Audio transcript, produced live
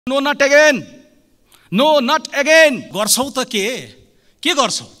No not again, no not again गर्छौ त के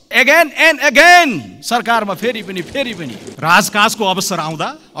गर्छौ? अगेन एन्ड अगेन सरकारमा फेरि पनि राजकाजको अवसर आउँदा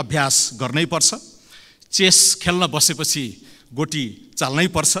अभ्यास गर्नै पर्छ। चेस खेल्न बसेपछि गोटी चाल्नै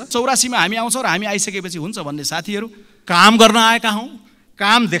पर्छ। 84 मा हामी आउँछौँ र हामी आइसकेपछि हुन्छ भन्ने साथीहरू काम गर्न आएका हौँ,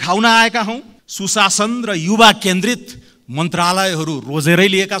 काम देखाउन आएका हौँ। सुशासन र युवा केन्द्रित मन्त्रालयहरू रोजेरै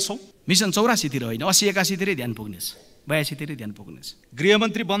लिएका छौँ। मिसन 84 तिर होइन, 80 81 तिरै ध्यान पुग्नेछ, 82 तिरै ध्यान पुग्नेछ।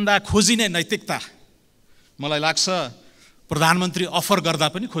 गृहमन्त्री बन्दा खोजिने नैतिकता मलाई लाग्छ प्रधानमन्त्री अफर गर्दा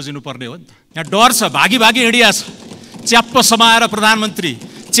पनि खोजिनु पर्ने हो नि त। यहाँ डर छ, भागी हिँडिया छ। च्याप्प समाएर प्रधानमन्त्री,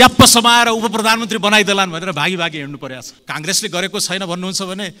 च्याप्प समाएर उप प्रधानमन्त्री बनाइदेलान् भनेर भागी हिँड्नु परेको छ। काङ्ग्रेसले गरेको छैन भन्नुहुन्छ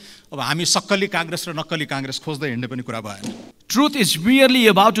भने अब हामी सक्कली काङ्ग्रेस र नक्कली काङ्ग्रेस खोज्दै हिँड्ने पनि कुरा भएन। Truth is merely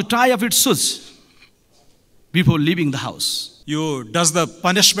about to tie up its shoes before leaving the house. Does the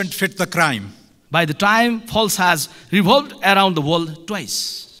punishment fit the crime? By the time false has revolved around the world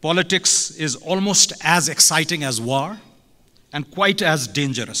twice. Politics is almost as exciting as war and quite as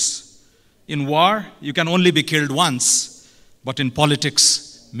dangerous. In war, you can only be killed once, but in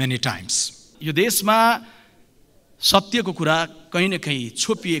politics, many times. यो देशमा सत्यको कुरा कहीं न कहीं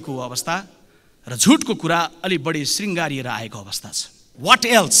छोपिएको अवस्था र झुटको कुरा अलि बढी श्रृंगारिएर आएको अवस्था छ। What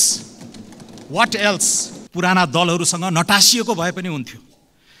else? पुराना दलहरूसँग नटासिएको भए पनि हुन्थ्यो।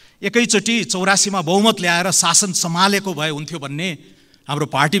 एकैचोटि 84 मा बहुमत ल्याएर शासन सम्हालेको भए हुन्थ्यो भन्ने हाम्रो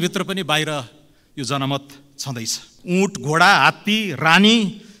पार्टीभित्र पनि बाहिर यो जनमत छँदैछ। ऊँट, घोडा, हात्ती, रानी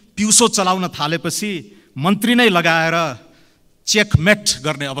पिउसो चलाउन थालेपछि मन्त्री नै लगाएर चेकमेट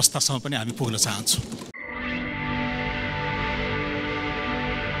गर्ने अवस्थासम्म पनि हामी पुग्न चाहन्छौँ।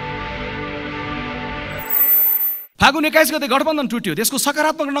 फागुन 21 गते गठबन्धन टुट्यो। त्यसको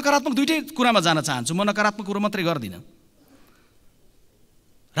सकारात्मक र नकारात्मक दुईटै कुरामा जान चाहन्छु। म नकारात्मक कुरा मात्रै गर्दिनँ।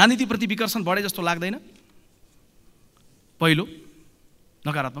 राजनीतिप्रति विकर्षण बढे जस्तो लाग्दैन? पहिलो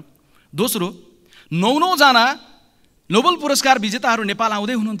नकारात्मक। दोस्रो, 9 जना नोबेल पुरस्कार विजेताहरू नेपाल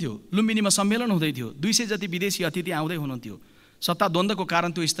आउँदै हुनुहुन्थ्यो। लुम्बिनीमा सम्मेलन हुँदै थियो। 200 जति विदेशी अतिथि आउँदै हुनुहुन्थ्यो। सत्ता द्वन्द्वको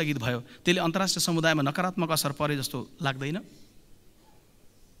कारण त्यो स्थगित भयो। त्यसले अन्तर्राष्ट्रिय समुदायमा नकारात्मक असर परे जस्तो लाग्दैन?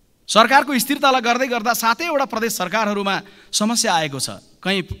 सरकारको स्थिरतालाई गर्दै गर्दा 7वटा प्रदेश सरकारहरूमा समस्या आएको छ।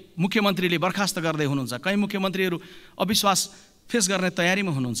 कहीँ मुख्यमन्त्रीले बर्खास्त गर्दै हुनुहुन्छ, कहीँ मुख्यमन्त्रीहरू अविश्वास फेस गर्ने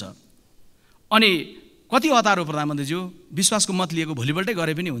तयारीमा हुनुहुन्छ। अनि कति हतार हो प्रधानमन्त्रीज्यू, विश्वासको मत लिएको भोलिपल्टै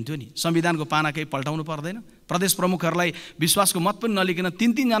गरे पनि हुन्थ्यो नि। संविधानको पाना केही पल्टाउनु पर्दैन? प्रदेश प्रमुखहरूलाई विश्वासको मत पनि नलिकन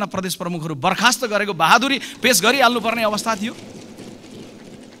 3 जना प्रदेश प्रमुखहरू बर्खास्त गरेको बहादुरी पेश गरिहाल्नुपर्ने अवस्था थियो।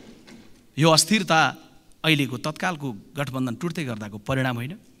 यो अस्थिरता अहिलेको तत्कालको गठबन्धन टुट्दै गर्दाको परिणाम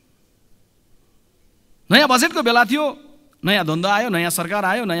होइन? नयाँ बजेटको बेला थियो, नयाँ द्वन्द्व आयो, नयाँ सरकार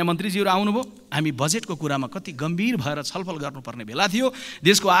आयो, नयाँ मन्त्रीजीहरू आउनुभयो। हामी बजेटको कुरामा कति गम्भीर भएर छलफल गर्नुपर्ने बेला थियो।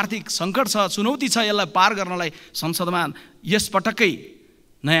 देशको आर्थिक सङ्कट छ, चुनौती छ, यसलाई पार गर्नलाई संसदमा यस पटक्कै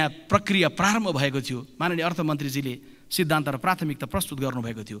नयाँ प्रक्रिया प्रारम्भ भएको थियो। माननीय अर्थमन्त्रीजीले सिद्धान्त र प्राथमिकता प्रस्तुत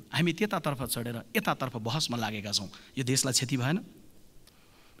गर्नुभएको थियो। हामी त्यतातर्फ चढेर यतातर्फ बहसमा लागेका छौँ। यो देशलाई क्षति भएन?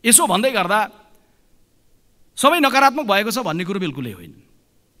 यसो भन्दै गर्दा सबै नकारात्मक भएको छ भन्ने कुरो बिल्कुलै होइन।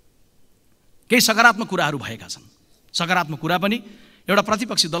 केही सकारात्मक कुराहरू भएका छन्। सकारात्मक कुरा पनि एउटा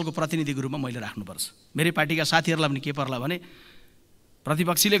प्रतिपक्षी दलको प्रतिनिधिको रूपमा मैले राख्नुपर्छ। मेरै पार्टीका साथीहरूलाई पनि के पर्ला भने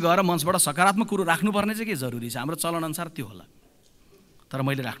प्रतिपक्षीले गएर मञ्चबाट सकारात्मक कुरो राख्नुपर्ने चाहिँ के जरुरी छ? हाम्रो चलनअनुसार त्यो होला, तर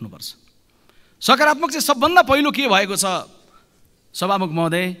मैले राख्नुपर्छ। सकारात्मक चाहिँ सबभन्दा पहिलो के भएको छ सभामुख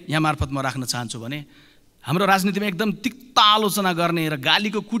महोदय, यहाँ मार्फत म राख्न चाहन्छु भने हाम्रो राजनीतिमा एकदम तिक्ता आलोचना गर्ने र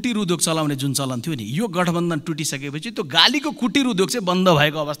गालीको कुटीर उद्योग चलाउने जुन चलन थियो नि, यो गठबन्धन टुटिसकेपछि त्यो गालीको कुटीर उद्योग चाहिँ बन्द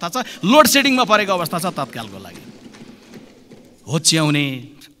भएको अवस्था छ। लोड सेडिङमा परेको अवस्था छ तत्कालको लागि। होच्याउने,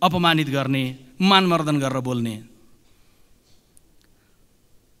 अपमानित गर्ने, मानमर्दन गरेर बोल्ने।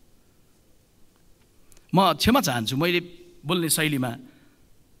 म क्षमा चाहन्छु, मैले बोल्ने शैलीमा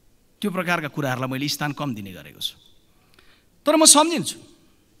त्यो प्रकारका कुराहरूलाई मैले स्थान कम दिने गरेको छु। तर म सम्झिन्छु,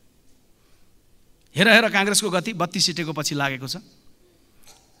 हेर काङ्ग्रेसको गति 32 सिटेको पछि लागेको छ।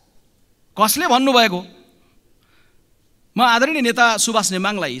 कसले भन्नुभएको? म आदरणीय नेता सुभाष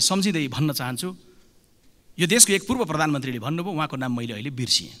नेमाङलाई सम्झिँदै भन्न चाहन्छु, यो देशको एक पूर्व प्रधानमन्त्रीले भन्नुभयो, उहाँको नाम मैले अहिले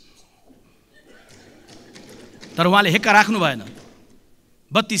बिर्सिएँ, तर उहाँले हेक्का राख्नु भएन।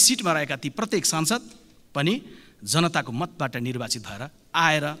 32 सिटमा रहेका ती प्रत्येक सांसद पनि जनताको मतबाट निर्वाचित भएर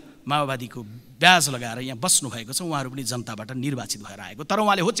आएर माओवादीको ब्याज लगाएर यहाँ बस्नु भएको छ। उहाँहरू पनि जनताबाट निर्वाचित भएर आएको, तर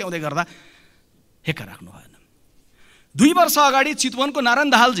उहाँले होच्याउँदै गर्दा हेक्का राख्नु भएन। 2 वर्ष अगाडि चितवनको नारायण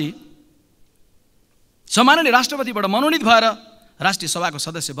दाहालजी सम्माननीय राष्ट्रपतिबाट मनोनित भएर राष्ट्रिय सभाको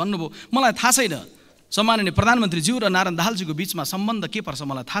सदस्य बन्नुभयो। मलाई थाहा छैन सम्माननीय प्रधानमन्त्रीज्यू र नारायण दाहालजीको बीचमा सम्बन्ध के पर्छ,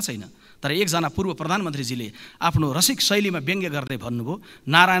 मलाई थाहा छैन। तर एकजना पूर्व प्रधानमन्त्रीजीले आफ्नो रसिक शैलीमा व्यङ्ग्य गर्दै भन्नुभयो,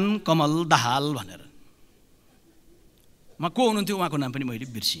 नारायण कमल दाहाल भनेर। उहाँ को हुनुहुन्थ्यो उहाँको नाम पनि मैले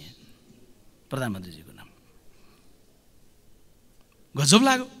बिर्सिएँ, प्रधानमन्त्रीजीको नाम। गजब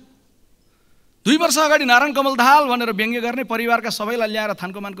लाग्यो। 2 वर्ष अगाडि नारायण कमल दाहाल भनेर व्यङ्ग्य गर्ने, परिवारका सबैलाई ल्याएर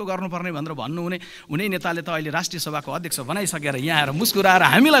थान्कोमानको गर्नुपर्ने भनेर भन्नुहुने उनी नेताले त अहिले राष्ट्रिय सभाको अध्यक्ष बनाइसकेर यहाँ आएर मुस्कुराएर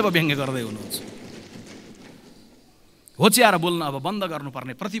हामीलाई व्यङ्ग्य गर्दै हुनुहुन्छ। होच्याएर बोल्न अब बन्द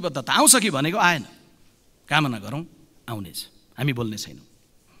गर्नुपर्ने प्रतिबद्धता आउँछ कि भनेको आएन। कामना गरौँ आउनेछ, हामी बोल्ने छैनौँ।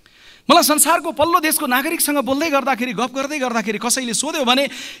 मलाई संसारको पल्लो देशको नागरिकसँग बोल्दै गर्दाखेरि, गफ गर्दै गर्दाखेरि कसैले सोध्यो भने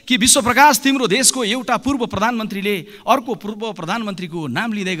कि विश्वप्रकाश तिम्रो देशको एउटा पूर्व प्रधानमन्त्रीले अर्को पूर्व प्रधानमन्त्रीको नाम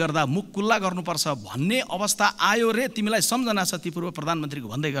लिँदै गर्दा मुख कुल्ला गर्नुपर्छ भन्ने अवस्था आयो रे, तिमीलाई सम्झना छ ती पूर्व प्रधानमन्त्रीको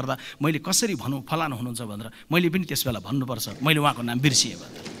भन्दै गर्दा मैले कसरी भनौँ फलानु हुनुहुन्छ भनेर मैले पनि त्यस बेला भन्नुपर्छ मैले उहाँको नाम बिर्सिएँ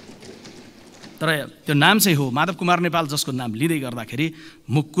भनेर। तर त्यो नाम चाहिँ हो माधव कुमार नेपाल, जसको नाम लिँदै गर्दाखेरि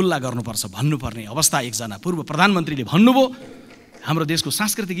मुख कुल्ला गर्नुपर्छ भन्नुपर्ने अवस्था एकजना पूर्व प्रधानमन्त्रीले भन्नुभयो। हाम्रो देशको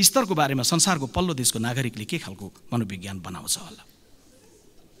सांस्कृतिक स्तरको बारेमा संसारको पल्लो देशको नागरिकले के खालको मनोविज्ञान बनाउँछ होला।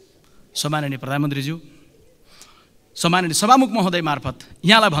 सम्माननीय प्रधानमन्त्रीज्यू, सम्माननीय सभामुख महोदय मार्फत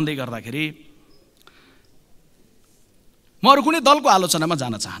यहाँलाई भन्दै गर्दाखेरि म अरू कुनै दलको आलोचनामा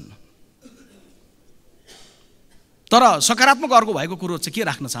जान चाहन्न, तर सकारात्मक अर्को भएको कुरो चाहिँ के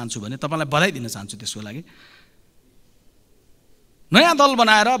राख्न चाहन्छु भने तपाईँलाई बधाई दिन चाहन्छु त्यसको लागि। नयाँ दल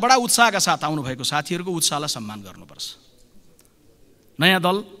बनाएर बडा उत्साहका साथ आउनुभएको साथीहरूको उत्साहलाई सम्मान गर्नुपर्छ। नयाँ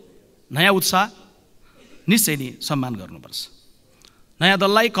दल, नयाँ उत्साह निश्चय नै सम्मान गर्नुपर्छ। नयाँ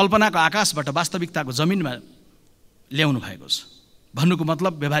दललाई कल्पनाको आकाशबाट वास्तविकताको जमिनमा ल्याउनु भएको छ भन्नुको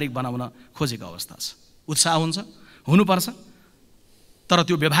मतलब व्यवहारिक बनाउन खोजेको अवस्था छ। उत्साह हुन्छ, हुनुपर्छ, तर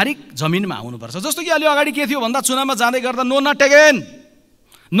त्यो व्यवहारिक जमिनमा आउनुपर्छ। जस्तो कि अलि अगाडि के थियो भन्दा चुनावमा जाँदै गर्दा no not eigen,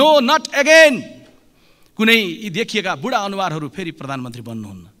 no not eigen, कुनै यी देखिएका बुढा अनुहारहरू फेरि प्रधानमन्त्री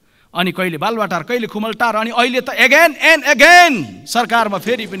बन्नुहुन्न, अनि कहिले बालवाटार कहिले खुमलटार, अनि अहिले त एगेन एन्ड एगेन सरकारमा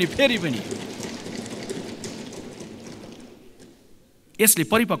फेरि पनि। यसले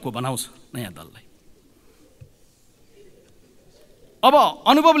परिपक्व बनाउँछ नयाँ दललाई। अब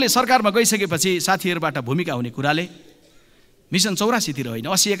अनुभवले सरकारमा गइसकेपछि साथीहरूबाट भूमिका हुने कुराले मिसन 84 तिर होइन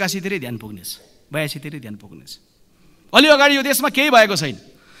 80 81 तिरै ध्यान पुग्नेछ, 82 तिरै ध्यान पुग्नेछ। अलि अगाडि यो देशमा केही भएको छैन,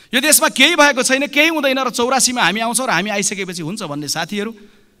 यो देशमा केही भएको छैन, केही हुँदैन र 84 मा हामी आउँछौँ र हामी आइसकेपछि हुन्छ भन्ने साथीहरू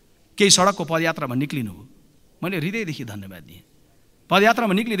केही सडकको पदयात्रामा निक्लिनु हो। मैले हृदयदेखि धन्यवाद दिएँ।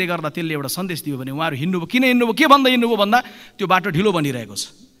 पदयात्रामा निक्लिँदै गर्दा त्यसले एउटा सन्देश दियो भने उहाँहरू हिँड्नुभयो, किन हिँड्नुभयो, के भन्दा हिँड्नुभयो भन्दा त्यो बाटो ढिलो बनिरहेको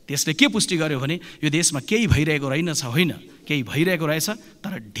छ। त्यसले के पुष्टि गर्यो भने यो देशमा केही भइरहेको रहेनछ, होइन केही भइरहेको रहेछ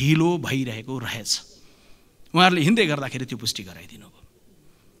तर ढिलो भइरहेको रहेछ। उहाँहरूले हिँड्दै गर्दाखेरि त्यो पुष्टि गराइदिनु भयो।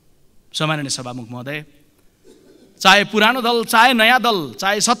 सम्माननीय सभामुख महोदय, चाहे पुरानो दल, चाहे नयाँ दल,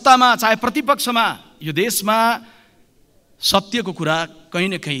 चाहे सत्तामा, चाहे प्रतिपक्षमा, यो देशमा सत्यको कुरा कहीँ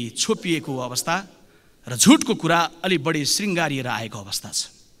न कहीँ छोपिएको अवस्था र झुटको कुरा अलि बढी श्रृङ्गारिएर आएको अवस्था छ।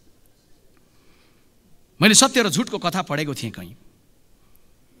 मैले सत्य र झुटको कथा पढेको थिएँ, कहीँ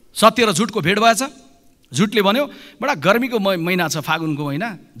सत्य र झुटको भेट भएछ। झुटले भन्यो बडा गर्मीको महिना छ, फागुनको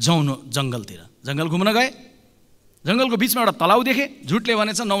महिना, जाउँ जङ्गलतिर। जङ्गल घुम्न गए, जङ्गलको बिचमा एउटा तलाउ देखे। झुटले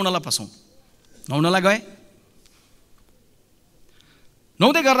भनेछ नुहाउनलाई पसौँ, नुहाउनलाई गए।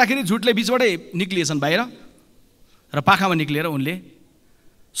 नुहाउँदै गर्दाखेरि झुटले बिचबाटै निक्लिएछन् बाहिर र पाखामा निक्लिएर उनले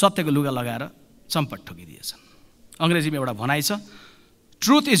सत्यको लुगा लगाएर चम्पट ठोकिदिएछन्। अङ्ग्रेजीमा एउटा भनाइ छ,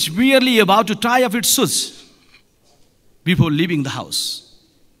 truth is merely about to tie of its shoes before living the house,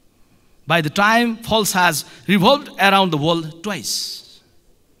 by the time falls has रिभल्भड around the world twice.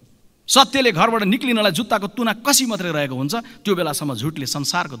 सत्यले घरबाट निक्लिनलाई जुत्ताको तुना कसी मात्रै रहेको हुन्छ, त्यो बेलासम्म झुटले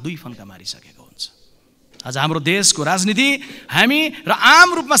संसारको 2 फन्का मारिसकेको हुन्छ। आज हाम्रो देशको राजनीति हामी र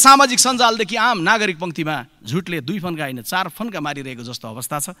आम रूपमा सामाजिक सञ्जालदेखि आम नागरिक पङ्क्तिमा झुटले 2 फन्का होइन 4 फन्का मारिरहेको जस्तो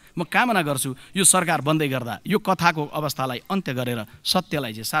अवस्था छ। म कामना गर्छु यो सरकार बन्दै गर्दा यो कथाको अवस्थालाई अन्त्य गरेर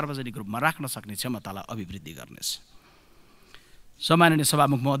सत्यलाई चाहिँ सार्वजनिक रूपमा राख्न सक्ने क्षमतालाई अभिवृद्धि गर्नेछ। सम्माननीय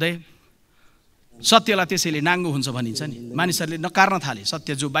सभामुख महोदय, सत्यलाई त्यसैले नाङ्गो हुन्छ भनिन्छ नि, मानिसहरूले नकार्न थाले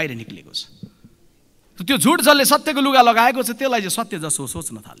सत्य जो बाहिर निक्लेको छ। त्यो झुट जसले सत्यको लुगा लगाएको छ त्यसलाई चाहिँ सत्य जसो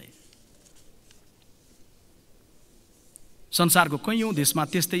सोच्न थाले। संसारको कैयौँ देशमा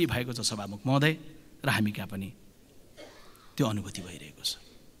त्यस्तै भएको छ सभामुख महोदय, र हामी कहाँ पनि त्यो अनुभूति भइरहेको छ।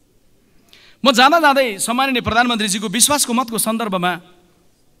 म जाँदा जाँदै सम्माननीय प्रधानमन्त्रीजीको विश्वासको मतको सन्दर्भमा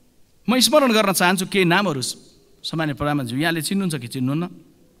म स्मरण गर्न चाहन्छु केही नामहरू। सम्माननीय प्रधानमन्त्री यहाँले चिन्नुहुन्छ कि चिन्नुहुन्न,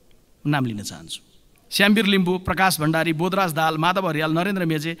 नाम लिन चाहन्छु। श्यामवीर लिम्बू, प्रकाश भण्डारी, बोधराज दाहाल, माधव हरियाल, नरेन्द्र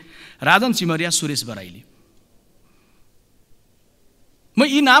मेजे, राजन चिमरिया, सुरेश बराइली। म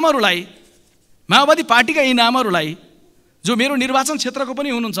यी नामहरूलाई, माओवादी पार्टीका यी नामहरूलाई जो मेरो निर्वाचन क्षेत्रको पनि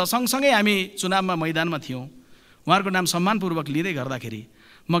हुनुहुन्छ, सँगसँगै हामी चुनावमा मैदानमा थियौँ, उहाँहरूको नाम सम्मानपूर्वक लिँदै गर्दाखेरि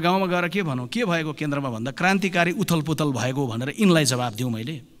म गाउँमा गएर के भनौँ, के भएको केन्द्रमा भन्दा क्रान्तिकारी उथलपुथल भएको भनेर यिनलाई जवाब दिउँ।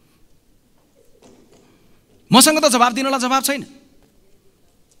 मैले मसँग त जवाब दिनलाई जवाब छैन।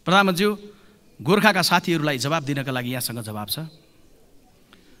 प्रधानमन्त्री गोर्खाका साथीहरूलाई जवाब दिनका लागि यहाँसँग जवाब छ।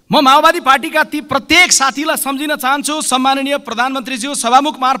 म माओवादी पार्टीका ती प्रत्येक साथीलाई सम्झिन चाहन्छु, सम्माननीय प्रधानमन्त्रीज्यू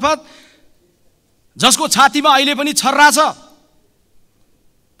सभामुख मार्फत, जसको छातीमा अहिले पनि छर्रा छ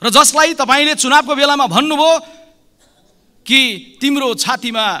र जसलाई तपाईँले चुनावको बेलामा भन्नुभयो कि तिम्रो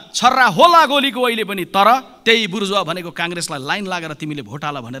छातीमा छर्रा होला गोलीको अहिले पनि, तर त्यही बुर्जुवा भनेको काङ्ग्रेसलाई लाइन लागेर तिमीले भोट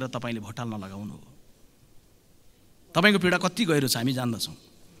हाल भनेर तपाईँले भोट हाल्न लगाउनु हो। तपाईँको पीडा कति गहिरो छ हामी जान्दछौँ,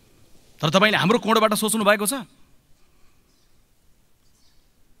 तर तपाईँले हाम्रो कोणबाट सोच्नु भएको छ?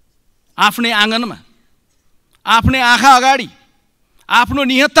 आफ्नै आँगनमा, आफ्नै आँखा अगाडि आफ्नो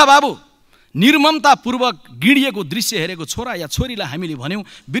निहत्था बाबु निर्ममतापूर्वक गिडिएको दृश्य हेरेको छोरा या छोरीलाई हामीले भन्यौँ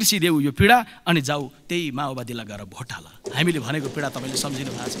बिर्सिदेऊ यो पीडा अनि जाऊ त्यही माओवादीलाई गएर भोट हाल। हामीले भनेको पीडा तपाईँले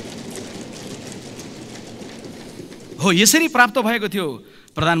सम्झिनु भएको छ हो। यसरी प्राप्त भएको थियो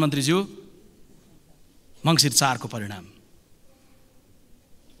प्रधानमन्त्रीज्यू मङ्सिर 4 को परिणाम।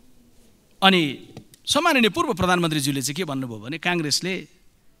 अनि सम्माननीय पूर्व प्रधानमन्त्रीज्यूले चाहिँ के भन्नुभयो भने काङ्ग्रेसले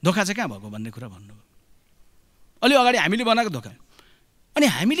धोका चाहिँ कहाँ भएको भन्ने कुरा भन्नुभयो। अलि अगाडि हामीले बनाएको धोका, अनि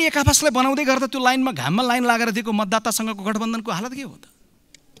हामीले एक आपसलाई बनाउँदै गर्दा त्यो लाइनमा घाममा लाइन लागेर दिएको मतदातासँगको गठबन्धनको हालत के हो त?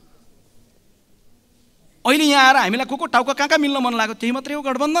 अहिले यहाँ आएर हामीलाई को टाउका कहाँ कहाँ मिल्न मन लाग्यो त्यही मात्रै हो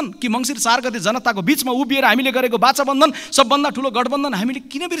गठबन्धन? कि मङ्सिर 4 गते जनताको बिचमा उभिएर हामीले गरेको बाचा बन्धन सबभन्दा ठुलो गठबन्धन हामीले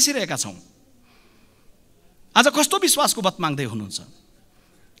किन बिर्सिरहेका छौँ? आज कस्तो विश्वासको मत माग्दै हुनुहुन्छ?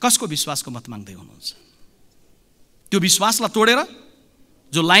 कसको विश्वासको मत माग्दै हुनुहुन्छ? त्यो विश्वासलाई तोडेर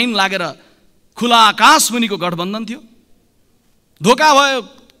जो लाइन लागेर खुला आकाश मुनिको गठबन्धन थियो, धोका भयो,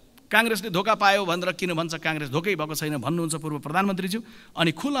 काङ्ग्रेसले धोका पायो भनेर किन भन्छ काङ्ग्रेस धोकै भएको छैन भन्नुहुन्छ पूर्व प्रधानमन्त्रीज्यू।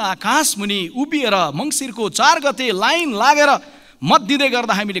 अनि खुला आकाश मुनि उभिएर मङ्सिरको 4 गते लाइन लागेर मत दिँदै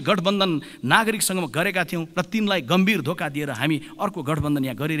गर्दा हामीले गठबन्धन नागरिकसँग गरेका थियौँ र तिनलाई गम्भीर धोका दिएर हामी अर्को गठबन्धन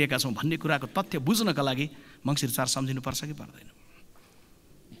यहाँ गरिरहेका छौँ भन्ने कुराको तथ्य बुझ्नका लागि मङ्सिर 4 सम्झिनुपर्छ कि पर्दैन?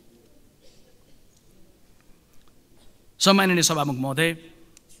 सम्माननीय सभामुख महोदय,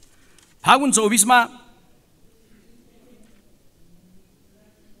 फागुन 24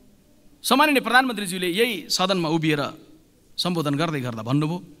 सम्माननीय प्रधानमन्त्रीज्यूले यही सदनमा उभिएर सम्बोधन गर्दै गर्दा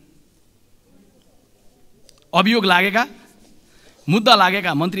भन्नुभयो अभियोग लागेका मुद्दा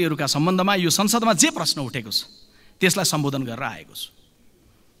लागेका मन्त्रीहरूका सम्बन्धमा यो संसदमा जे प्रश्न उठेको छ त्यसलाई सम्बोधन गरेर आएको छु।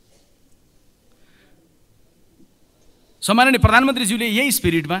 सम्माननीय प्रधानमन्त्रीज्यूले यही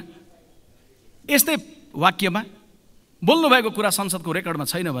स्पिरिटमा यस्तै वाक्यमा बोल्नुभएको कुरा संसदको रेकर्डमा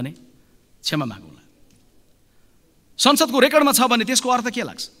छैन भने क्षमा मागौँला। संसदको रेकर्डमा छ भने त्यसको अर्थ के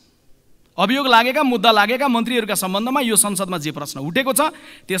लाग्छ? अभियोग लागेका मुद्दा लागेका मन्त्रीहरूका सम्बन्धमा यो संसदमा जे प्रश्न उठेको छ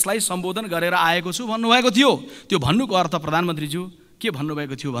त्यसलाई सम्बोधन गरेर आएको छु भन्नुभएको थियो। त्यो भन्नुको अर्थ प्रधानमन्त्रीज्यू के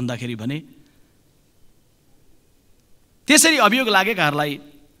भन्नुभएको थियो भन्दाखेरि भने त्यसरी अभियोग लागेकाहरूलाई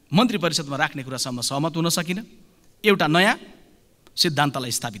मन्त्री परिषदमा राख्ने कुरासम्म सहमत हुन सकिन। एउटा नयाँ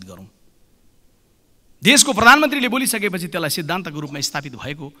सिद्धान्तलाई स्थापित गरौँ। देशको प्रधानमन्त्रीले बोलिसकेपछि त्यसलाई सिद्धान्तको रूपमा स्थापित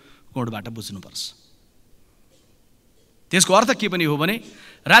भएको कोणबाट बुझ्नुपर्छ। त्यसको अर्थ के पनि हो भने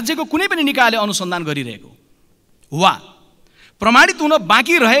राज्यको कुनै पनि निकायले अनुसन्धान गरिरहेको वा प्रमाणित हुन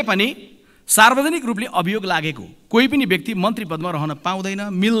बाँकी रहे पनि सार्वजनिक रूपले अभियोग लागेको कोही पनि व्यक्ति मन्त्री पदमा रहन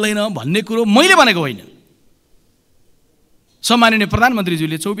पाउँदैन, मिल्दैन भन्ने कुरो मैले भनेको होइन। सम्माननीय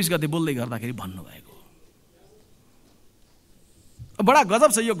प्रधानमन्त्रीज्यूले 24 गते बोल्दै गर्दाखेरि भन्नुभएको। बडा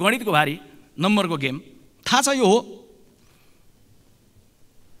गजब छ यो गणितको भारी नम्बरको गेम, थाहा छ यो हो,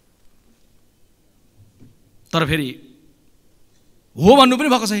 तर फेरि हो भन्नु पनि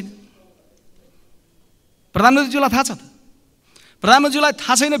भएको छैन। प्रधानमन्त्रीज्यूलाई थाहा छ त? प्रधानमन्त्रीज्यूलाई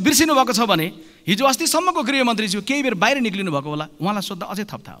थाहा छैन, बिर्सिनु भएको छ भने हिजो अस्तिसम्मको गृहमन्त्रीज्यू केही बेर बाहिर निक्लिनु भएको होला, उहाँलाई सोद्धा अझै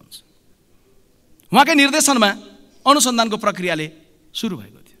थप थाहा हुन्छ। उहाँकै निर्देशनमा अनुसन्धानको प्रक्रियाले सुरु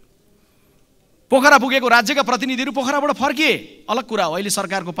भएको थियो। पोखरा पुगेको राज्यका प्रतिनिधिहरू पोखराबाट फर्किए, अलग कुरा हो, अहिले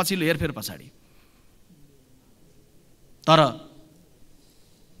सरकारको पछिल्लो हेरफेर पछाडि। तर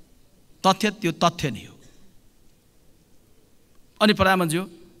तथ्य त्यो तथ्य नै हो। अनि प्रधानमन्त्रीज्यू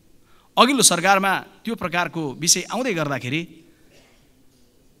अघिल्लो सरकारमा त्यो प्रकारको विषय आउँदै गर्दाखेरि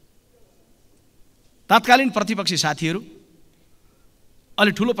तत्कालीन प्रतिपक्षी साथीहरू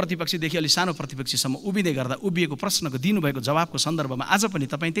अलि ठुलो प्रतिपक्षीदेखि अलि सानो प्रतिपक्षीसम्म उभिँदै गर्दा उभिएको प्रश्नको दिनुभएको जवाबको सन्दर्भमा आज पनि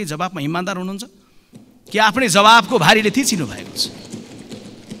तपाईँ त्यही जवाबमा इमान्दार हुनुहुन्छ कि आफ्नै जवाबको भारीले थिचिनु भएको छ?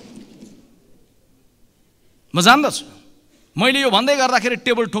 म जान्दछु, मैले यो भन्दै गर्दाखेरि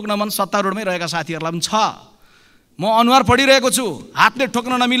टेबल ठोक्न मन सत्तारूढमै रहेका साथीहरूलाई पनि छ। म अनुहार पढिरहेको छु, हातले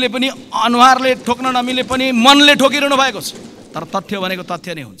ठोक्न नमिले पनि अनुहारले ठोक्न नमिले पनि मनले ठोकिरहनु भएको छ। तर तथ्य भनेको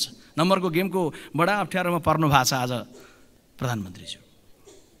तथ्य नै हुन्छ। नम्बरको गेमको बडा अप्ठ्यारोमा पर्नु भएको छ आज प्रधानमन्त्रीज्यू।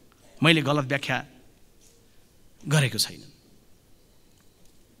 मैले गलत व्याख्या गरेको छैन।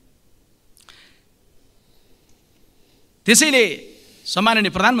 त्यसैले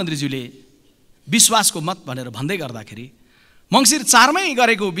सम्माननीय प्रधानमन्त्रीज्यूले विश्वासको मत भनेर भन्दै गर्दाखेरि मङ्सिर 4 मै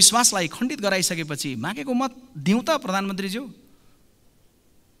गरेको विश्वासलाई खण्डित गराइसकेपछि मागेको मत दिउँ त प्रधानमन्त्रीज्यू।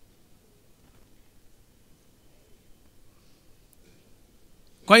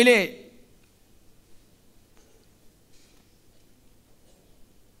 कहिले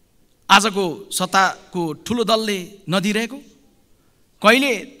आजको सत्ताको ठुलो दलले नदिरहेको,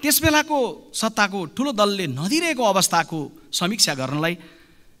 कहिले त्यसबेलाको सत्ताको ठुलो दलले नदिरहेको अवस्थाको समीक्षा गर्नलाई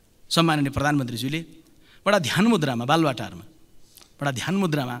सम्माननीय प्रधानमन्त्रीज्यूले बडा ध्यान मुद्रामा, बालुवाटारमा बडा ध्यान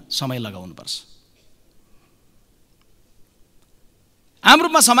मुद्रामा समय लगाउनुपर्छ। आम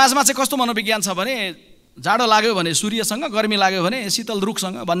रूपमा समाजमा चाहिँ कस्तो मनोविज्ञान छ भने जाडो लाग्यो भने सूर्यसँग, गर्मी लाग्यो भने शीतल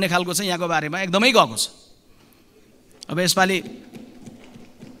रुखसँग भन्ने खालको चाहिँ यहाँको बारेमा एकदमै गएको छ। अब यसपालि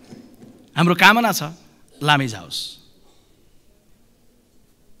हाम्रो कामना छ लामै जाओस्।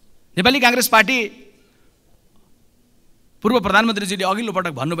 नेपाली कांग्रेस पार्टी पूर्व प्रधानमन्त्रीजीले अघिल्लो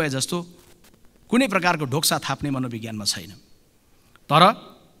पटक भन्नुभए जस्तो कुनै प्रकारको ढोक्सा थाप्ने मनोविज्ञानमा छैन। तर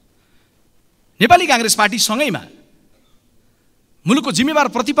नेपाली कांग्रेस पार्टी सँगैमा मुलुकको जिम्मेवार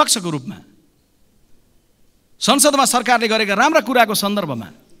प्रतिपक्षको रूपमा संसदमा सरकारले गरेका राम्रा कुराको सन्दर्भमा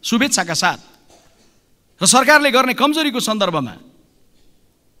शुभेच्छाका साथ र सरकारले गर्ने कमजोरीको सन्दर्भमा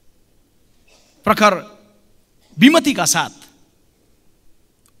प्रखर विमतिका साथ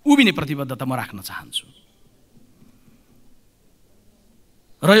उभिने प्रतिबद्धता म राख्न चाहन्छु।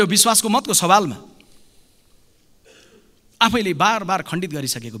 र यो विश्वासको मतको सवालमा आफैले बार बार खण्डित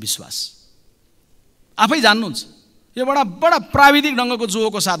गरिसकेको विश्वास आफै जान्नुहुन्छ, यो बडा प्राविधिक ढङ्गको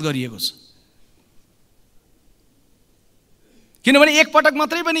जोहको साथ गरिएको छ। किनभने एक पटक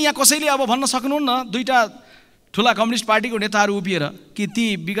मात्रै पनि यहाँ कसैले अब भन्न सक्नुहुन्न, दुईटा ठुला कम्युनिस्ट पार्टीको नेताहरू उभिएर कि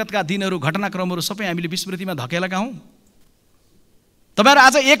ती विगतका दिनहरू, घटनाक्रमहरू सबै हामीले विस्मृतिमा धकेलेका हौँ। तपाईहरु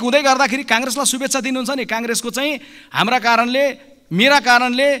आज एक हुँदै गर्दाखेरि कांग्रेसलाई शुभेच्छा दिनुहुन्छ नि, कांग्रेसको चाहिँ हाम्रा कारणले, मेरा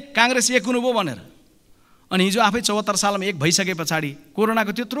कारणले कांग्रेस एक हुनुभयो भनेर। अनि हिजो आफै 74 सालमा एक भइसके पछाडि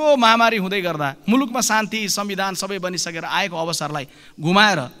कोरोनाको त्यत्रो महामारी हुँदै गर्दा मुलुकमा शान्ति, संविधान सबै बनिसकेर आएको अवसरलाई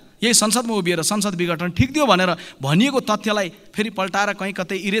गुमाएर यही संसदमा उभिएर संसद विघटन ठिक थियो भनेर भनिएको तथ्यलाई फेरि पल्टाएर कहीँ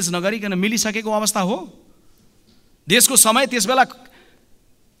कतै इरेज नगरिकन मिलिसकेको अवस्था हो। देशको समय त्यसबेला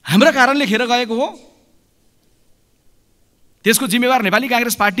हाम्रा कारणले खेर गएको हो। त्यसको जिम्मेवार नेपाली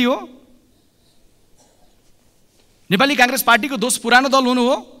कांग्रेस पार्टी हो। नेपाली कांग्रेस पार्टीको दोष पुरानो दल हुनु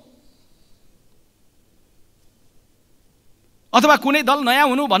हो अथवा कुनै दल नयाँ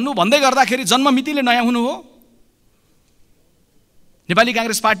हुनु भन्दै गर्दाखेरि जन्ममितिले नयाँ हुनु हो। नेपाली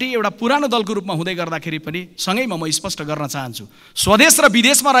कांग्रेस पार्टी एउटा पुरानो दलको रूपमा हुँदै गर्दाखेरि पनि सँगैमा म स्पष्ट गर्न चाहन्छु, स्वदेश र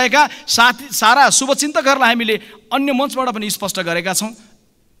विदेशमा रहेका सारा शुभचिन्तकहरूलाई हामीले अन्य मञ्चबाट पनि स्पष्ट गरेका छौँ।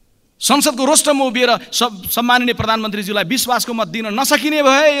 संसदको रोस्टरमा उभिएर सम्माननीय प्रधानमन्त्रीज्यूलाई विश्वासको मत दिन नसकिने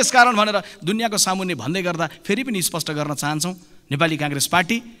भए यसकारण भनेर दुनियाँको सामुन्ने भन्दै गर्दा फेरि पनि स्पष्ट गर्न चाहन्छौँ, नेपाली कांग्रेस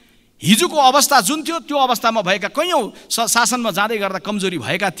पार्टी हिजोको अवस्था जुन थियो त्यो अवस्थामा भएका कैयौँ शासनमा जाँदै गर्दा कमजोरी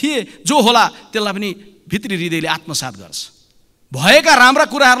भएका थिए, जो होला त्यसलाई पनि भित्री हृदयले आत्मसात गर्छ। भएका राम्रा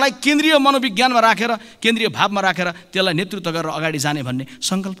कुराहरूलाई केन्द्रीय मनोविज्ञानमा राखेर, केन्द्रीय भावमा राखेर त्यसलाई नेतृत्व गरेर अगाडि जाने भन्ने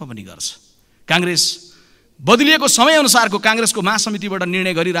सङ्कल्प पनि गर्छ। कांग्रेस बदलिएको समयअनुसारको कांग्रेसको महासमितिबाट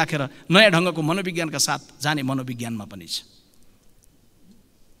निर्णय गरिराखेर नयाँ ढङ्गको मनोविज्ञानका साथ जाने मनोविज्ञानमा पनि छ।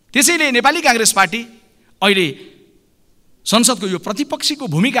 त्यसैले नेपाली कांग्रेस पार्टी अहिले संसदको यो प्रतिपक्षीको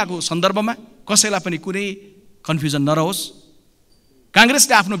भूमिकाको सन्दर्भमा कसैलाई पनि कुनै कन्फ्युजन नरहोस्,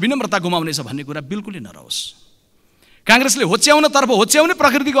 कांग्रेसले आफ्नो विनम्रता गुमाउनेछ भन्ने कुरा बिल्कुलै नरहोस्। कांग्रेसले होच्याउने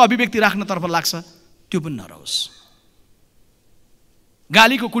प्रकृतिको अभिव्यक्ति राख्नतर्फ लाग्छ, त्यो पनि नरहोस्।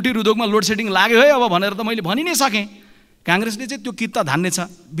 गालीको कुटीर उद्योगमा लोड सेडिङ लाग्यो है अब भनेर त मैले भनि नै सकेँ, कांग्रेसले चाहिँ त्यो कित्ता धान्ने छ,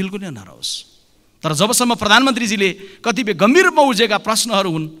 बिल्कुलै नरहोस्। तर जबसम्म प्रधानमन्त्रीजीले कतिपय गम्भीर रूपमा उठेका प्रश्नहरू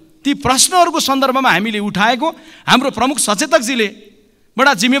हुन्, ती प्रश्नहरूको सन्दर्भमा हामीले उठाएको, हाम्रो प्रमुख सचेतकजीले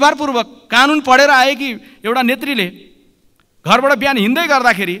बडा जिम्मेवारपूर्वक कानुन पढेर आएकी एउटा नेत्रीले घरबाट बिहान हिँड्दै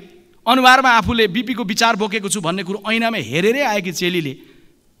गर्दाखेरि अनुहारमा आफूले बीपीको विचार बोकेको छु भन्ने कुरो ऐनामा हेरेरै आएकी चेलीले,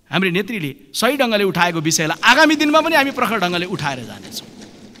 हाम्रो नेत्रीले सही ढङ्गले उठाएको विषयलाई आगामी दिनमा पनि हामी प्रखर ढङ्गले उठाएर जानेछौँ।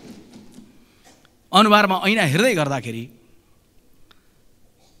 अनुहारमा ऐना हेर्दै गर्दाखेरि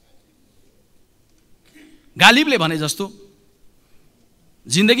गालिबले भने जस्तो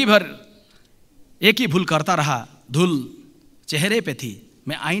जिन्दगी भर एक ही भूल करता रहा, धूल चेहरे पे थी,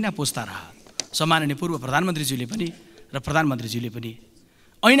 मैं आईना पोछता रहा। सम्माननीय पूर्व प्रधानमन्त्रीज्यूले पनि र प्रधानमन्त्रीज्यूले पनि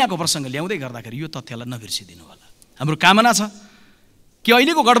ऐनाको प्रसङ्ग ल्याउँदै गर्दाखेरि यो तथ्यलाई नबिर्सिदिनु होला। हाम्रो कामना छ कि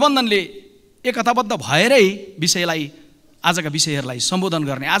अहिलेको गठबन्धनले एकताबद्ध भएरै आजका विषयहरूलाई सम्बोधन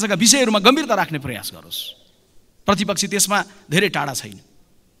गर्ने, आजका विषयहरूमा गम्भीरता राख्ने प्रयास गरोस्। प्रतिपक्षी त्यसमा धेरै टाढा छैन।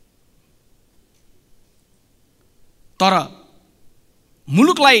 तर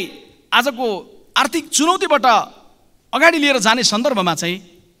मुलुकलाई आजको आर्थिक चुनौतीबाट अगाडि लिएर जाने सन्दर्भमा चाहिँ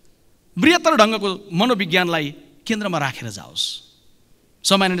बृहत्तर ढङ्गको मनोविज्ञानलाई केन्द्रमा राखेर जाओस्।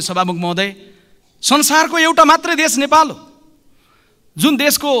 सम्माननीय सभामुख महोदय, संसारको एउटा मात्रै देश नेपाल हो जुन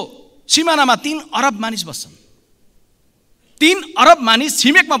देशको सिमानामा 3 अरब मानिस बस्छन्। 3 अरब मानिस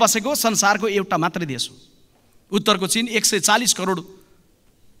छिमेकमा बसेको संसारको एउटा मात्रै देश हो। उत्तरको चीन 140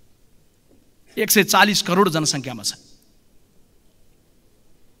 करोड जनसङ्ख्यामा छ।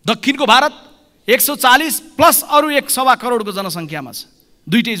 दक्षिणको भारत 140 प्लस अरू 1.25 करोडको जनसङ्ख्यामा छ।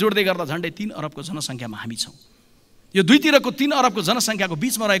 दुईटै जोड्दै गर्दा झन्डै 3 अरबको जनसङ्ख्यामा हामी छौँ। यो दुईतिरको 3 अरबको जनसङ्ख्याको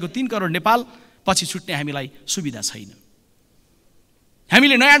बीचमा रहेको 3 करोड नेपाल पछि छुट्ने हामीलाई सुविधा छैन।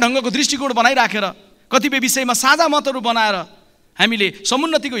 हामीले नयाँ ढङ्गको दृष्टिकोण बनाइराखेर कतिपय विषयमा साझा मतहरू बनाएर हामीले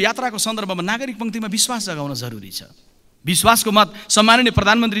समुन्नतिको यात्राको सन्दर्भमा नागरिक पङ्क्तिमा विश्वास जगाउन जरुरी छ। विश्वासको मत सम्माननीय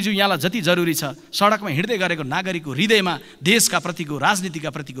प्रधानमन्त्रीज्यू यहाँलाई जति जरुरी छ, सडकमा हिँड्दै गरेको नागरिकको हृदयमा देशका प्रतिको राजनीतिका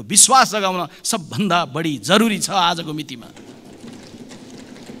प्रतिको विश्वास जगाउन सबभन्दा बढी जरुरी छ आजको मितिमा।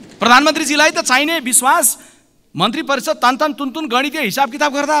 प्रधानमन्त्रीजीलाई त चाहिने विश्वास मन्त्री परिषद तानतान तुनतुन गणितीय हिसाब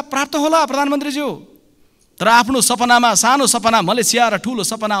किताब गर्दा प्राप्त होला प्रधानमन्त्रीज्यू, तर आफ्नो सपनामा सानो सपना मलेसिया र ठुलो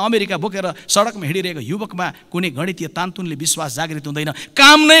सपना अमेरिका बोकेर सडकमा हिँडिरहेको युवकमा कुनै गणितीय तानतुनले विश्वास जागृत हुँदैन।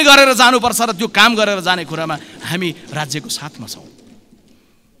 काम नै गरेर जानुपर्छ र त्यो काम गरेर जाने कुरामा हामी राज्यको साथमा छौँ।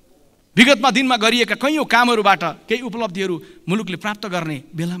 विगतमा दिनमा गरिएका कैयौँ कामहरूबाट केही उपलब्धिहरू मुलुकले प्राप्त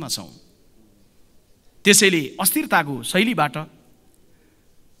गर्ने बेलामा छौँ। त्यसैले अस्थिरताको शैलीबाट,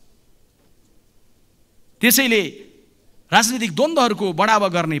 त्यसैले राजनीतिक द्वन्द्वहरूको बढावा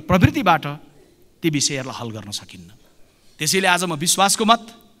गर्ने प्रवृत्तिबाट ती विषयहरूलाई हल गर्न सकिन्न। त्यसैले आज म विश्वासको मत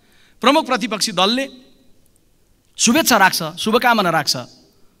प्रमुख प्रतिपक्षी दलले शुभेच्छा राख्छ, शुभकामना राख्छ।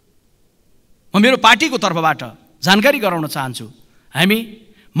 म मेरो पार्टीको तर्फबाट जानकारी गराउन चाहन्छु, हामी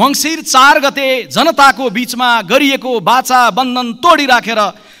मङ्सिर 4 गते जनताको बीचमा गरिएको वाचा बन्धन तोडिराखेर,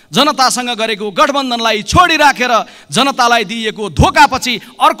 जनतासँग गरेको गठबन्धनलाई छोडिराखेर, जनतालाई दिएको धोकापछि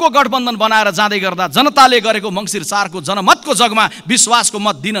अर्को गठबन्धन बनाएर जाँदै गर्दा जनताले गरेको मङ्सिर 4 को जनमतको जगमा विश्वासको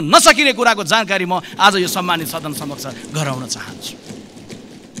मत दिन नसकिने कुराको जानकारी म आज यो सम्मानित सदन समक्ष गराउन चाहन्छु।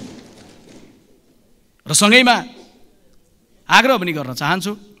 र सँगैमा आग्रह पनि गर्न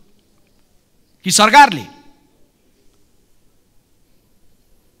चाहन्छु कि सरकारले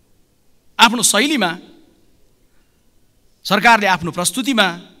आफ्नो शैलीमा, सरकारले आफ्नो प्रस्तुतिमा,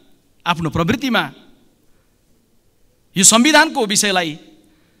 आफ्नो प्रवृत्तिमा यो संविधानको विषयलाई,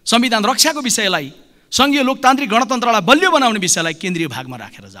 संविधान रक्षाको विषयलाई, संघीय लोकतान्त्रिक गणतन्त्रलाई बलियो बनाउने विषयलाई केन्द्रीय भागमा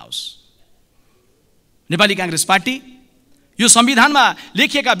राखेर जाओस्। नेपाली कांग्रेस पार्टी यो संविधानमा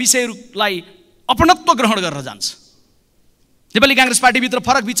लेखिएका विषयहरूलाई अपनत्व ग्रहण गरेर जान्छ। नेपाली कांग्रेस पार्टीभित्र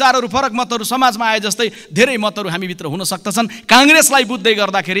फरक विचारहरू, फरक मतहरू समाजमा आए जस्तै धेरै मतहरू हामीभित्र हुन सक्दछन्। कांग्रेसलाई बुझ्दै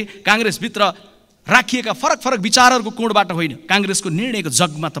गर्दाखेरि कांग्रेसभित्र राखिएका फरक फरक विचारहरूको कोणबाट होइन, कांग्रेसको निर्णयको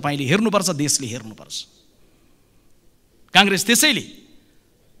जगमा तपाईले हेर्नुपर्छ, देशले हेर्नुपर्छ। कांग्रेस त्यसैले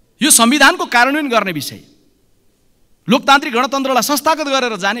यो संविधानको कार्यान्वयन गर्ने विषय, लोकतान्त्रिक गणतन्त्रलाई संस्थागत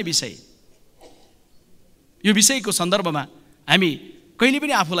गरेर जाने विषय, यो विषयको सन्दर्भमा हामी कहिले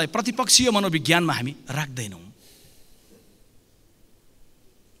पनि आफूलाई प्रतिपक्षीय मनोविज्ञानमा हामी राख्दैनौँ।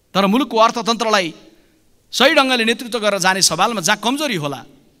 तर मुलुकको अर्थतन्त्रलाई सही ढङ्गले नेतृत्व गरेर जाने सवालमा जहाँ कमजोरी होला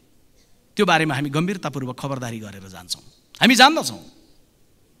त्यो बारेमा हामी गम्भीरतापूर्वक खबरदारी गरेर जान्छौँ। हामी जान्दछौँ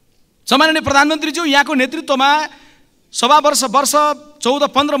सम्माननीय प्रधानमन्त्रीज्यू यहाँको नेतृत्वमा सवा वर्ष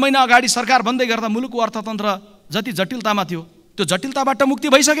 14-15 महिना अगाडि सरकार बन्दै गर्दा मुलुकको अर्थतन्त्र जति जटिलतामा थियो त्यो जटिलताबाट मुक्ति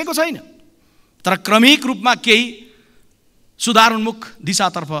भइसकेको छैन, तर क्रमिक रूपमा केही सुधारोन्मुख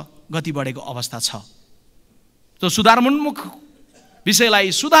दिशातर्फ गति बढेको अवस्था छ। त्यो सुधारोन्मुख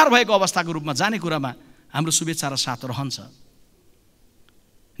विषयलाई सुधार भएको अवस्थाको रूपमा जाने कुरामा हाम्रो शुभेच्छा र साथ रहन्छ।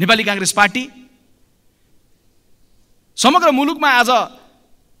 नेपाली कांग्रेस पार्टी समग्र मुलुकमा आज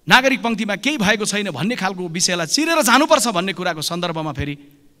नागरिक पङ्क्तिमा केही भएको छैन भन्ने खालको विषयलाई चिरेर जानुपर्छ भन्ने कुराको सन्दर्भमा फेरि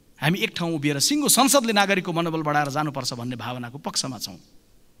हामी एक ठाउँ उभिएर सिङ्गो संसदले नागरिकको मनोबल बढाएर जानुपर्छ भन्ने भावनाको पक्षमा छौँ।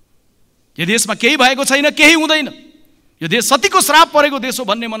 यो देशमा केही भएको छैन, केही हुँदैन, यो देश सतीको श्राप परेको देश हो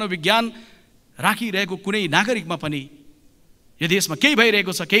भन्ने मनोविज्ञान राखिरहेको कुनै नागरिकमा पनि यो देशमा केही भइरहेको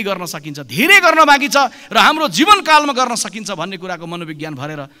छ, केही गर्न सकिन्छ, धेरै गर्न बाँकी छ र हाम्रो जीवनकालमा गर्न सकिन्छ भन्ने कुराको मनोविज्ञान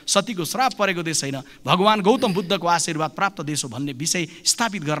भरेर सतीको श्राप परेको देश छैन, भगवान गौतम बुद्धको आशीर्वाद प्राप्त देश हो भन्ने विषय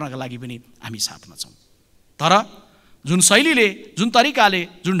स्थापित गर्नका लागि पनि हामी साथमा छौँ। तर जुन शैलीले, जुन तरिकाले,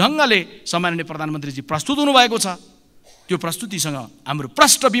 जुन ढङ्गले सम्माननीय प्रधानमन्त्रीजी प्रस्तुत हुनुभएको छ त्यो प्रस्तुतिसँग हाम्रो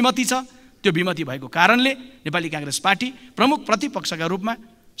प्रष्ट विमति छ। त्यो विमति भएको कारणले नेपाली कांग्रेस पार्टी प्रमुख प्रतिपक्षका रूपमा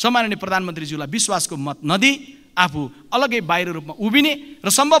सम्माननीय प्रधानमन्त्रीज्यूलाई विश्वासको मत नदिई आफू अलगै बाहिर रूपमा उभिने र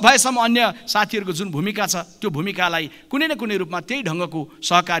सम्भव भएसम्म अन्य साथीहरूको जुन भूमिका छ त्यो भूमिकालाई कुनै न कुनै रूपमा त्यही ढङ्गको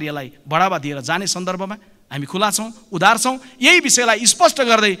सहकार्यलाई बढावा दिएर जाने सन्दर्भमा हामी खुला छौँ, उदार छौँ। यही विषयलाई स्पष्ट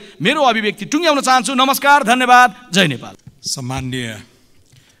गर्दै मेरो अभिव्यक्ति टुङ्ग्याउन चाहन्छु। नमस्कार, धन्यवाद, जय नेपाल। सम्माननीय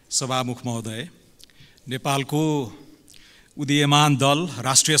सभामुख महोदय, नेपालको उदीयमान दल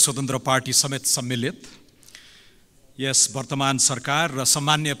राष्ट्रिय स्वतन्त्र पार्टी समेत सम्मिलित यस वर्तमान सरकार र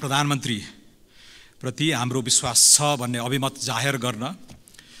सम्माननीय प्रधानमन्त्री प्रति हाम्रो विश्वास छ भन्ने अभिमत जाहेर गर्न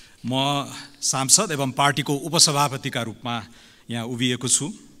म सांसद एवं पार्टीको उपसभापतिका रूपमा यहाँ उभिएको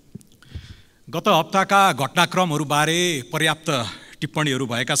छु। गत हप्ताका घटनाक्रमहरूबारे पर्याप्त टिप्पणीहरू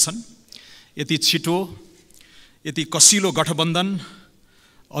भएका छन्। यति छिटो, यति कसिलो गठबन्धन,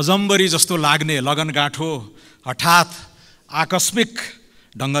 अजम्बरी जस्तो लाग्ने लगनगाँठो हठात आकस्मिक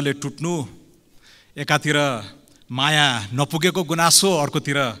ढङ्गले टुट्नु, एकातिर माया नपुगेको गुनासो,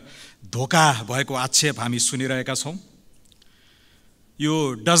 अर्कोतिर धोका भएको आक्षेप हामी सुनिरहेका छौँ।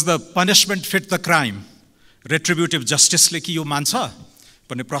 यो does the punishment fit the crime, रेट्रिब्युटिभ जस्टिसले कि यो मान्छ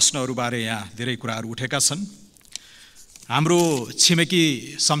भन्ने प्रश्नहरूबारे यहाँ धेरै कुराहरू उठेका छन्। हाम्रो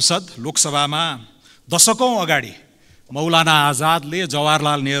छिमेकी संसद लोकसभामा दशकौँ अगाडि मौलाना आजादले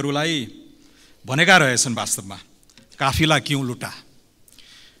जवाहरलाल नेहरूलाई भनेका रहेछन्, वास्तवमा काफिला क्यों लुटा।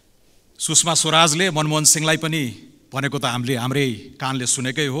 सुषमा स्वराजले मनमोहन सिंहलाई पनि भनेको त हाम्रै कानले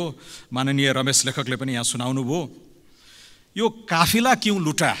सुनेकै हो, माननीय रमेश लेखकले पनि यहाँ सुनाउनु भयो। यो काफिला क्यों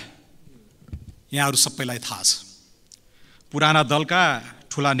लुटा यहाँहरू सबैलाई थाहा छ, पुराना दलका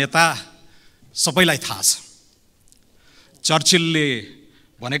ठुला नेता सबैलाई थाहा छ। चर्चिलले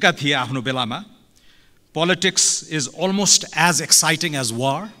भनेका थिए आफ्नो बेलामा, politics is almost as exciting as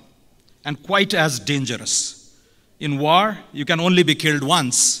war and quite as dangerous. In war, you can only be killed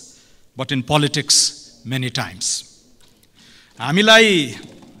once, but in politics, many times. हामीलाई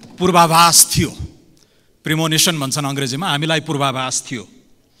पूर्वाभास थियो, प्रिमोनिसन भन्छन् अङ्ग्रेजीमा, हामीलाई पूर्वाभास थियो।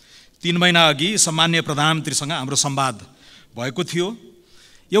 3 महिना अघि सम्माननीय प्रधानमन्त्रीसँग हाम्रो संवाद भएको थियो।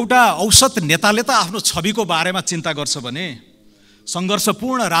 एउटा औसत नेताले त आफ्नो छविको बारेमा चिन्ता गर्छ भने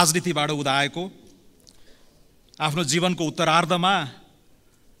सङ्घर्षपूर्ण राजनीतिबाट उदाएको आफ्नो जीवनको उत्तरार्धमा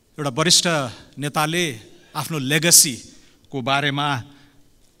एउटा वरिष्ठ नेताले आफ्नो लेगेसीको बारेमा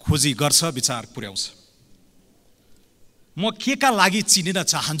खोजी गर्छ, विचार पुर्याउँछ। म केका लागि चिनिन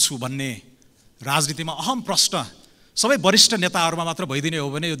चाहन्छु भन्ने राजनीतिमा अहम प्रश्न सबै वरिष्ठ नेताहरूमा मात्र भइदिने हो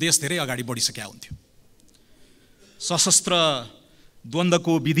भने यो देश धेरै अगाडि बढिसकेका हुन्थ्यो। सशस्त्र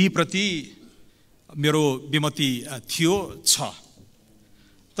द्वन्द्वको विधिप्रति मेरो विमति थियो, छ।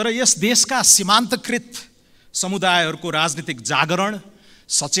 तर यस देशका सीमान्तकृत समुदायहरूको राजनीतिक जागरण,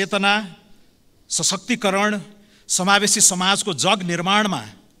 सचेतना, सशक्तिकरण, समावेशी समाजको जग निर्माणमा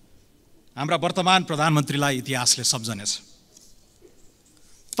हाम्रा वर्तमान प्रधानमन्त्रीलाई इतिहासले सम्झनेछ।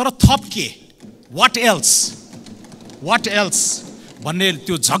 तर थप के, वाट एल्स भन्ने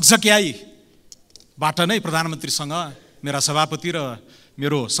त्यो झकझक्याइबाट नै प्रधानमन्त्रीसँग मेरा सभापति र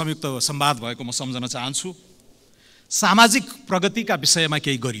मेरो संयुक्त संवाद भएको म सम्झन चाहन्छु। सामाजिक प्रगतिका विषयमा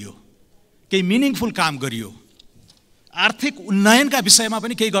केही गरियो, केही मिनिङफुल काम गरियो, आर्थिक उन्नयनका विषयमा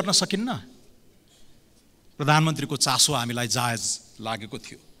पनि केही गर्न सकिन्न। प्रधानमन्त्रीको चासो हामीलाई जायज लागेको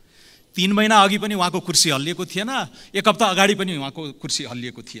थियो। 3 महिना अघि पनि उहाँको कुर्सी हल्लिएको थिएन, 1 हप्ता अगाडि पनि उहाँको कुर्सी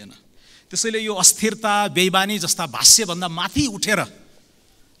हल्लिएको थिएन। त्यसैले यो अस्थिरता, बेइमानी जस्ता भाष्यभन्दा माथि उठेर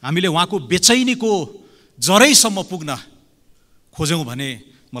हामीले उहाँको बेचैनीको जरैसम्म पुग्न खोज्यौँ भने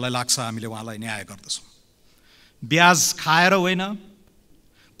मलाई लाग्छ हामीले उहाँलाई न्याय गर्दछौँ। ब्याज खाएर होइन,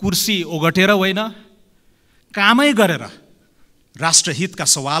 कुर्सी ओगटेर होइन, कामै गरेर राष्ट्रहितका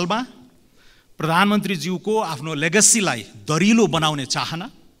सवालमा प्रधानमन्त्रीज्यूको आफ्नो लेगेसीलाई दरिलो बनाउने चाहना,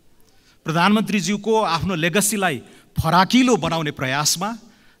 प्रधानमन्त्रीज्यूको आफ्नो लेगेसीलाई फराकिलो बनाउने प्रयासमा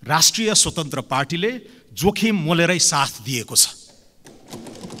राष्ट्रिय स्वतन्त्र पार्टीले जोखिम मोलेरै साथ दिएको छ।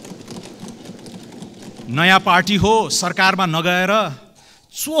 नयाँ पार्टी हो, सरकारमा नगएर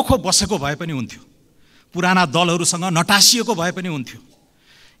चोखो बसेको भए पनि हुन्थ्यो, पुराना दलहरूसँग नटासिएको भए पनि हुन्थ्यो,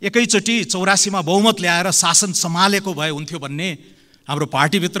 एकैचोटि 84 मा बहुमत ल्याएर शासन सम्हालेको भए हुन्थ्यो भन्ने हाम्रो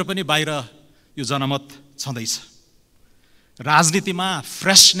पार्टीभित्र पनि बाहिर यो जनमत छँदैछ। राजनीतिमा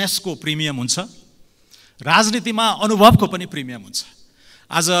फ्रेशनेसको प्रिमियम हुन्छ, राजनीतिमा अनुभवको पनि प्रिमियम हुन्छ।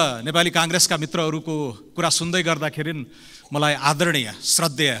 आज नेपाली काङ्ग्रेसका मित्रहरूको कुरा सुन्दै गर्दाखेरि मलाई आदरणीय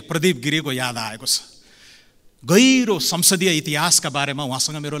श्रद्धेय प्रदीप गिरीको याद आएको छ। गहिरो संसदीय इतिहासका बारेमा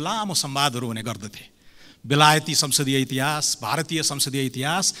उहाँसँग मेरो लामो संवादहरू हुने गर्दथे। बेलायती संसदीय इतिहास, भारतीय संसदीय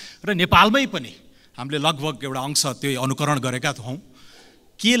इतिहास र नेपालमै पनि हामीले लगभग एउटा अंश त्यो अनुकरण गरेका हौँ।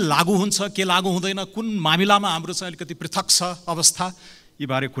 के लागू हुन्छ, के लागू हुँदैन, कुन मामिलामा हाम्रो चाहिँ अलिकति पृथक छ अवस्था, यी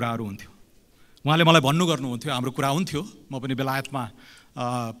बारे कुराहरू हुन्थ्यो। उहाँले मलाई गर्नुहुन्थ्यो, हाम्रो कुरा हुन्थ्यो। म पनि बेलायतमा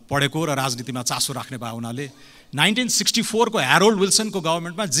पढेको र राजनीतिमा चासो राख्ने भए हुनाले 1964 को ह्यारोल्ड विल्सनको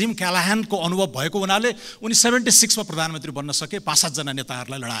गभर्मेन्टमा जिम क्यालाहानको अनुभव भएको हुनाले उनी 76 मा प्रधानमन्त्री बन्न सके 5-7 जना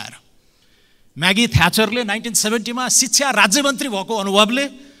नेताहरूलाई लडाएर। म्यागी थ्याचरले 1970 मा शिक्षा राज्यमन्त्री भएको अनुभवले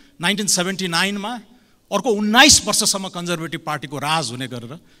 1979 मा अर्को 19 वर्षसम्म कन्जर्भेटिभ पार्टीको राज हुने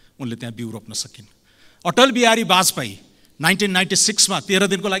गरेर उनले त्यहाँ बिउ रोप्न सकिन्। अटल बिहारी वाजपेयी 1996 मा 13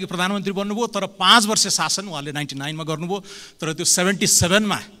 दिनको लागि प्रधानमन्त्री बन्नुभयो, तर 5 वर्ष शासन उहाँले 99 मा गर्नुभयो, तर त्यो 77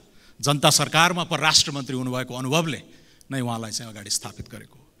 मा जनता सरकारमा परराष्ट्र मन्त्री हुनुभएको अनुभवले नै उहाँलाई चाहिँ अगाडि स्थापित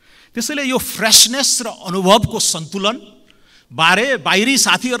गरेको हो। त्यसैले यो फ्रेशनेस र अनुभवको सन्तुलन बारे बाहिरी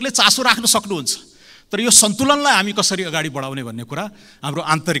साथीहरूले चासो राख्न सक्नुहुन्छ, तर यो सन्तुलनलाई हामी कसरी अगाडि बढाउने भन्ने कुरा हाम्रो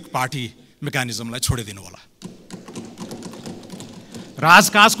आन्तरिक पार्टी मेकानिजमलाई छोडिदिनु होला।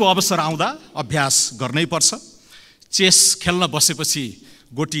 राजकाजको अवसर आउँदा अभ्यास गर्नै पर्छ। चेस खेल्न बसेपछि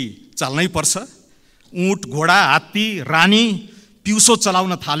गोटी चाल्नै पर्छ। ऊँट, घोडा, हात्ती, रानी पिउसो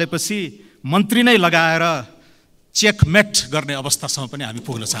चलाउन थालेपछि मन्त्री नै लगाएर चेकमेट गर्ने अवस्थासम्म पनि हामी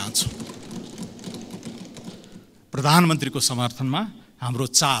पुग्न चाहन्छौँ। प्रधानमन्त्रीको समर्थनमा हाम्रो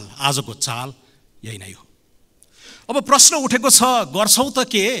चाल, आजको चाल यही नै हो। अब प्रश्न उठेको छ, गर्छौँ त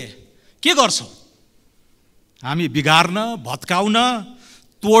के गर्छौँ? हामी बिगार्न, भत्काउन,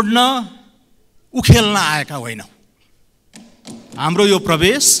 तोड्न, उखेल्न आएका होइनौँ। हाम्रो यो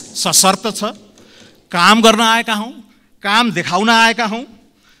प्रवेश सशर्त छ। काम गर्न आएका हौँ, काम देखाउन आएका हौँ।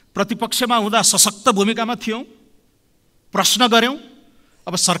 प्रतिपक्षमा हुँदा सशक्त भूमिकामा थियौँ, प्रश्न गऱ्यौँ,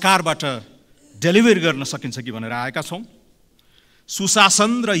 अब सरकारबाट डेलिभरी गर्न सकिन्छ कि भनेर आएका छौँ।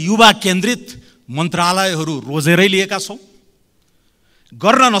 सुशासन र युवा केन्द्रित मन्त्रालयहरू रोजेरै लिएका छौँ।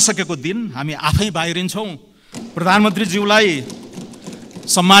 गर्न नसकेको दिन हामी आफै बाहिरिन्छौँ।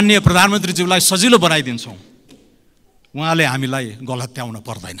 सम्माननीय प्रधानमन्त्रीज्यूलाई सजिलो बनाइदिन्छौँ। उहाँले हामीलाई गलत्याउन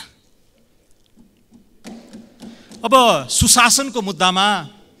पर्दैन। अब सुशासनको मुद्दामा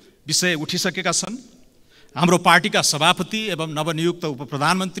विषय उठिसकेका छन्। हाम्रो पार्टीका सभापति एवं नवनियुक्त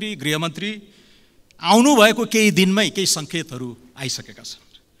उपप्रधानमन्त्री, गृहमन्त्री आउनुभएको केही दिनमै केही सङ्केतहरू आइसकेका छन्।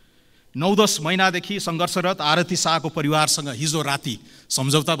 9-10 महिनादेखि सङ्घर्षरत आरती शाहको परिवारसँग हिजो राति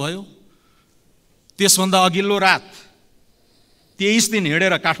सम्झौता भयो। त्यसभन्दा अघिल्लो रात 23 दिन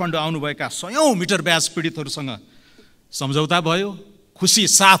हिँडेर काठमाडौँ आउनुभएका 100औं मिटर ब्याज पीडितहरूसँग सम्झौता भयो। खुसी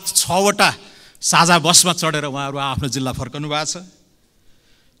साथ 6वटा साझा बसमा चढेर उहाँहरू आफ्नो जिल्ला फर्कनु भएको छ।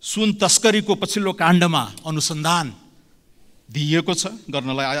 सुन तस्करीको पछिल्लो काण्डमा अनुसन्धान दिइएको छ,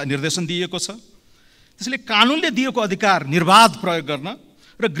 गर्नलाई निर्देशन दिइएको छ। त्यसैले कानुनले दिएको अधिकार निर्वाध प्रयोग गर्न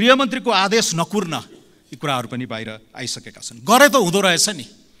र गृहमन्त्रीको आदेश नकुर्न यी कुराहरू पनि बाहिर आइसकेका छन्। गरे त हुँदो रहेछ नि।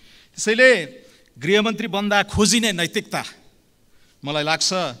 त्यसैले गृहमन्त्री बन्दा खोजिने नैतिकता मलाई लाग्छ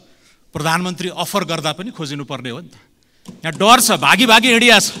प्रधानमन्त्री अफर गर्दा पनि खोजिनु पर्ने हो नि त। यहाँ डर छ, भागी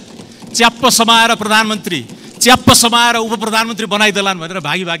हिँडिया छ। च्याप्प समाएर प्रधानमन्त्री, च्याप्प समाएर उपप्रधानमन्त्री बनाइदेलान् भनेर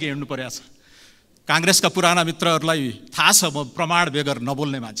भागी हिँड्नु परेको छ। काङ्ग्रेसका पुराना मित्रहरूलाई थाहा छ म प्रमाण बेगर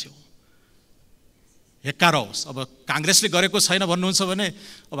नबोल्ने मान्छे हो। हेक्का रहोस्। अब काङ्ग्रेसले गरेको छैन भन्नुहुन्छ भने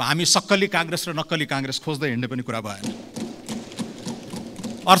अब हामी सक्कली काङ्ग्रेस र नक्कली काङ्ग्रेस खोज्दै हिँड्ने पनि कुरा भएन।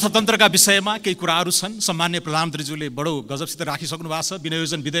 अर्थतन्त्रका विषयमा केही कुराहरू छन्। सम्माननीय प्रधानमन्त्रीज्यूले बडो गजबसित राखिसक्नु भएको छ।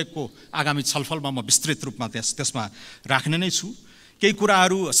 विनियोजन विधेयकको आगामी छलफलमा म विस्तृत रूपमा त्यसमा राख्ने नै छु। केही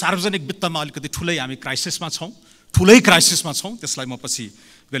कुराहरू सार्वजनिक वित्तमा अलिकति ठुलै हामी क्राइसिसमा छौँ, त्यसलाई म पछि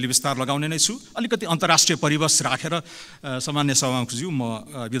गली विस्तार लगाउने नै छु। अलिकति अन्तर्राष्ट्रिय परिवेश राखेर सामान्य सभामुखज्यू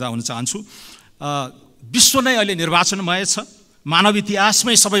म बिदा हुन चाहन्छु। विश्व नै अहिले निर्वाचनमय छ। मानव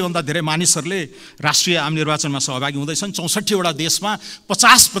इतिहासमै सबैभन्दा धेरै मानिसहरूले राष्ट्रिय आम निर्वाचनमा सहभागी हुँदैछन्। 64वटा देशमा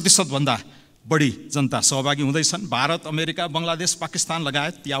 50% भन्दा बढी जनता सहभागी हुँदैछन्। भारत, अमेरिका, बङ्गलादेश, पाकिस्तान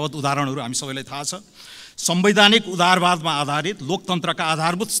लगायत यावत उदाहरणहरू हामी सबैलाई थाहा छ। संवैधानिक उदारवादमा आधारित लोकतन्त्रका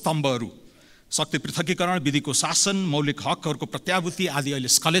आधारभूत स्तम्भहरू शक्ति पृथकीकरण, विधिको शासन, मौलिक हकहरूको प्रत्याभूति आदि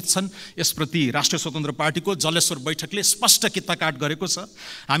अहिले स्खलित छन्। यसप्रति राष्ट्रिय स्वतन्त्र पार्टीको जलेश्वर बैठकले स्पष्ट किताकाट गरेको छ।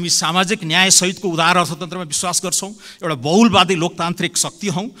 हामी सामाजिक न्यायसहितको उदार अर्थतन्त्रमा विश्वास गर्छौँ। एउटा बहुलवादी लोकतान्त्रिक शक्ति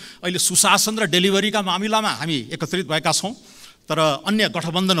हौँ। अहिले सुशासन र डेलिभरीका मामिलामा हामी एकत्रित भएका छौँ, तर अन्य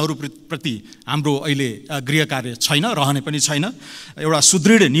गठबन्धनहरूप्रति हाम्रो अहिले गृह कार्य छैन, रहने पनि छैन। एउटा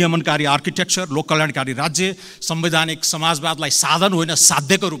सुदृढ नियमनकारी आर्किटेक्चर, लोक कल्याणकारी राज्य, संवैधानिक समाजवादलाई साधन होइन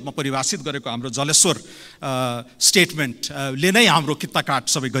साध्यको रूपमा परिभाषित गरेको हाम्रो जलेश्वर स्टेटमेन्टले नै हाम्रो कित्ताकाट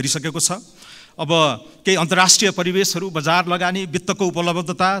सबै गरिसकेको छ। अब केही अन्तर्राष्ट्रिय परिवेशहरू, बजार लगानी, वित्तको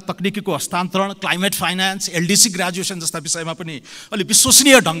उपलब्धता, तकनिकीको हस्तान्तरण, क्लाइमेट फाइनान्स, एलडिसी ग्रेजुएसन जस्ता विषयमा पनि अलि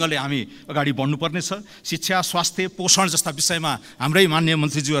विश्वसनीय ढङ्गले हामी अगाडि बढ्नुपर्नेछ। शिक्षा, स्वास्थ्य, पोषण जस्ता विषयमा हाम्रै माननीय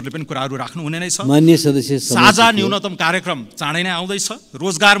मन्त्रीज्यूहरूले पनि कुराहरू राख्नुहुने नै छ। माननीय सदस्य, साझा न्यूनतम कार्यक्रम चाँडै नै आउँदैछ।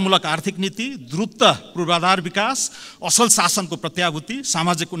 रोजगारमूलक आर्थिक नीति, द्रुत पूर्वाधार विकास, असल शासनको प्रत्याभूति,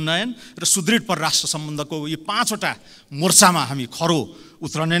 सामाजिक उन्नयन र सुदृढ परराष्ट्र सम्बन्धको यी 5वटा मोर्चामा हामी खरो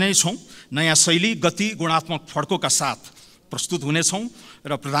उत्रने नै छौँ। नयाँ शैली, गति, गुणात्मक फड्कोका साथ प्रस्तुत हुनेछौँ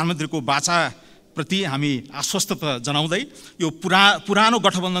र प्रधानमन्त्रीको बाचाप्रति हामी आश्वस्तता जनाउँदै यो पुरानो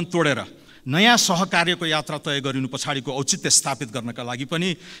गठबन्धन तोडेर नयाँ सहकार्यको यात्रा तय गरिनु पछाडिको औचित्य स्थापित गर्नका लागि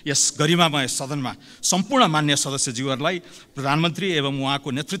पनि यस गरिमामय सदनमा सम्पूर्ण मान्य सदस्यज्यूहरूलाई प्रधानमन्त्री एवं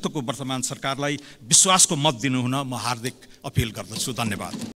उहाँको नेतृत्वको वर्तमान सरकारलाई विश्वासको मत दिनुहुन म हार्दिक अपिल गर्दछु। धन्यवाद।